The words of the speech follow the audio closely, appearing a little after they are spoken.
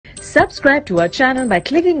Subscribe to our channel by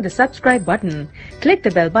clicking the subscribe button. Click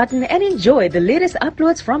the bell button and enjoy the latest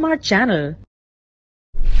uploads from our channel.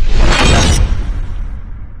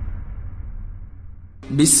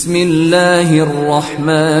 بسم الله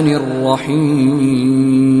الرحمن الرحيم.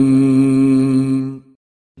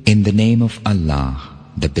 In the name of Allah,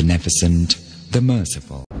 the Beneficent, the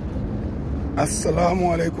Merciful.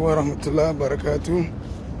 Assalamu alaikum wa rahmatullahi wa barakatuh.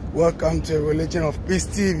 Welcome to Religion of Peace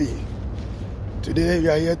TV. Today we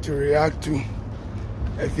are here to react to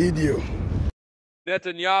a video.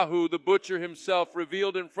 Netanyahu, the butcher himself,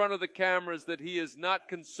 revealed in front of the cameras that he is not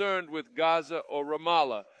concerned with Gaza or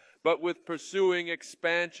Ramallah, but with pursuing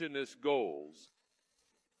expansionist goals.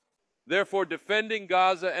 Therefore, defending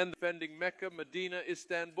Gaza and defending Mecca, Medina,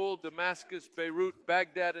 Istanbul, Damascus, Beirut,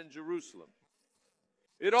 Baghdad, and Jerusalem.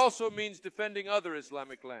 It also means defending other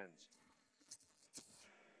Islamic lands.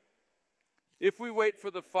 If we wait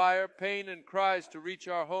for the fire, pain, and cries to reach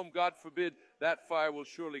our home, God forbid, that fire will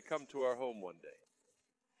surely come to our home one day.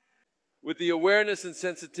 With the awareness and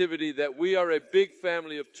sensitivity that we are a big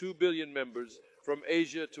family of 2 billion members, from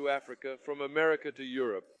Asia to Africa, from America to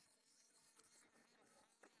Europe.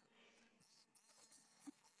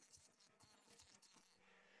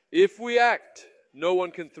 If we act, no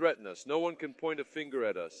one can threaten us, no one can point a finger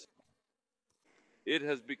at us. It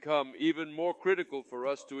has become even more critical for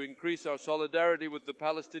us to increase our solidarity with the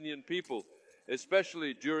Palestinian people,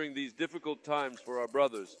 especially during these difficult times for our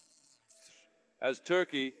brothers. As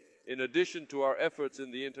Turkey, in addition to our efforts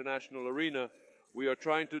in the international arena, we are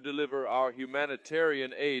trying to deliver our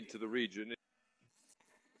humanitarian aid to the region.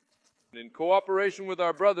 In cooperation with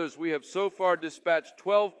our brothers, we have so far dispatched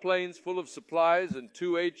 12 planes full of supplies and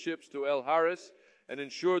 2 aid ships to El Haris and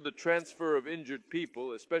ensured the transfer of injured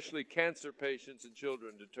people, especially cancer patients and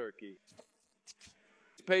children, to Turkey.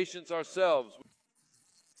 Patients ourselves,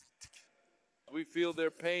 we feel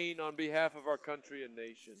their pain on behalf of our country and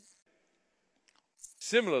nation.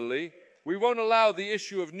 Similarly, we won't allow the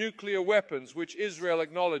issue of nuclear weapons, which Israel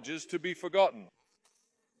acknowledges, to be forgotten.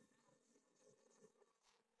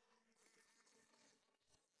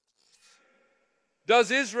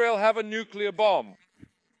 Does Israel have a nuclear bomb?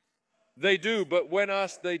 They do, but when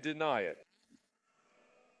asked, they deny it.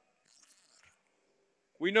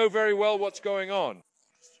 We know very well what's going on.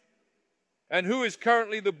 And who is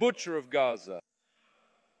currently the butcher of Gaza?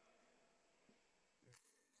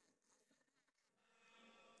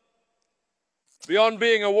 Beyond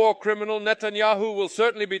being a war criminal, Netanyahu will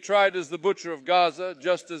certainly be tried as the butcher of Gaza,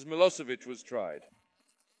 just as Milosevic was tried.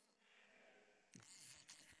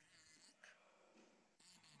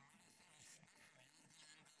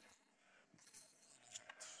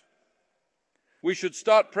 We should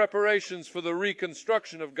start preparations for the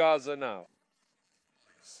reconstruction of Gaza now.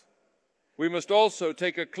 We must also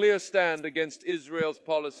take a clear stand against Israel's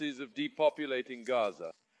policies of depopulating Gaza.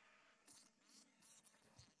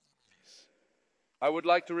 I would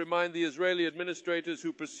like to remind the Israeli administrators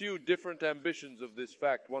who pursue different ambitions of this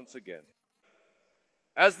fact once again.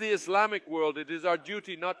 As the Islamic world, it is our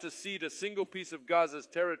duty not to cede a single piece of Gaza's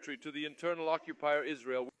territory to the internal occupier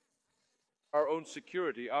Israel, our own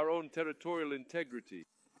security, our own territorial integrity.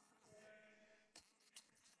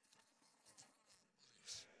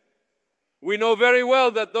 We know very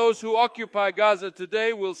well that those who occupy Gaza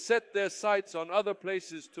today will set their sights on other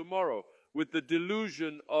places tomorrow with the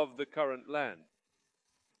delusion of the current land.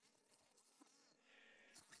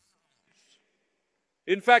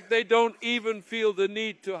 In fact, they don't even feel the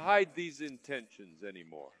need to hide these intentions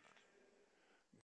anymore.